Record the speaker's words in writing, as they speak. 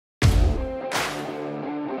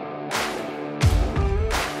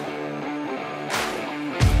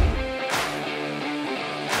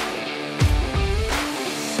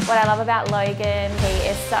What I love about Logan, he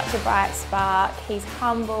is such a bright spark. He's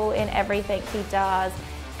humble in everything he does,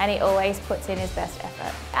 and he always puts in his best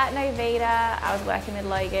effort. At Novita, I was working with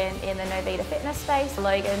Logan in the Novita fitness space.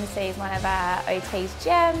 Logan sees one of our OTs,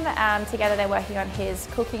 Jem. Together they're working on his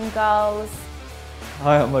cooking goals.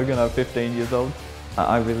 Hi, I'm Logan, I'm 15 years old.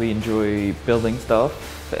 I really enjoy building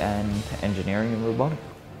stuff and engineering and robotics.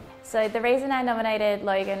 So the reason I nominated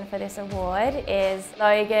Logan for this award is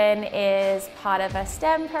Logan is part of a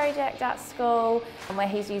STEM project at school where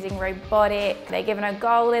he's using robotics. They're given a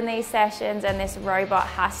goal in these sessions and this robot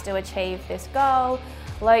has to achieve this goal.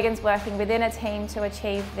 Logan's working within a team to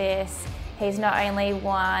achieve this. He's not only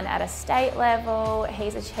won at a state level,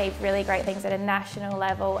 he's achieved really great things at a national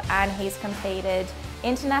level, and he's competed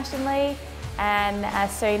internationally, and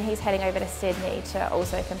soon he's heading over to Sydney to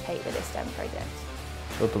also compete with this STEM project.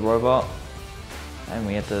 Built the robot and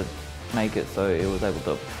we had to make it so it was able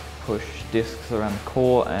to push discs around the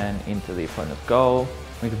court and into the opponent's goal.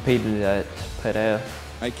 We competed at Pereira.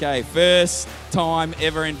 Okay, first time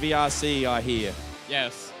ever in VRC, I hear.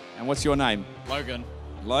 Yes. And what's your name? Logan.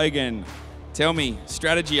 Logan. Tell me,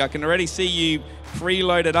 strategy. I can already see you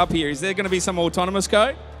preloaded up here. Is there going to be some autonomous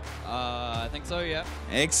code? I think so, yeah.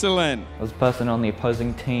 Excellent. There was a person on the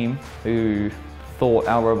opposing team who thought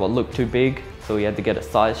our robot looked too big, so we had to get a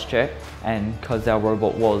size check. And because our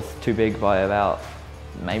robot was too big by about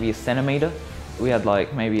maybe a centimetre, we had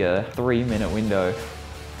like maybe a 3-minute window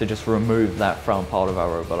to just remove that front part of our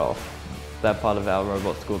robot off. That part of our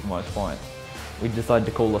robot scored the most points. We decided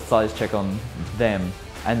to call a size check on them,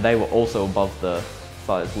 and they were also above the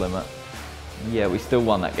size limit. Yeah, we still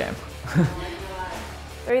won that game.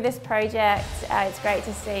 Through this project, it's great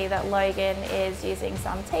to see that Logan is using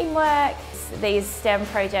some teamwork. These STEM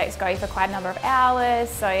projects go for quite a number of hours,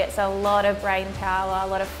 so it's a lot of brain power, a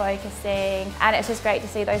lot of focusing, and it's just great to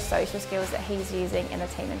see those social skills that he's using in the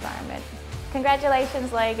team environment.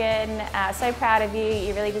 Congratulations, Logan. So proud of you.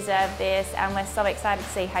 You really deserve this, and we're so excited to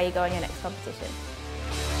see how you go in your next competition.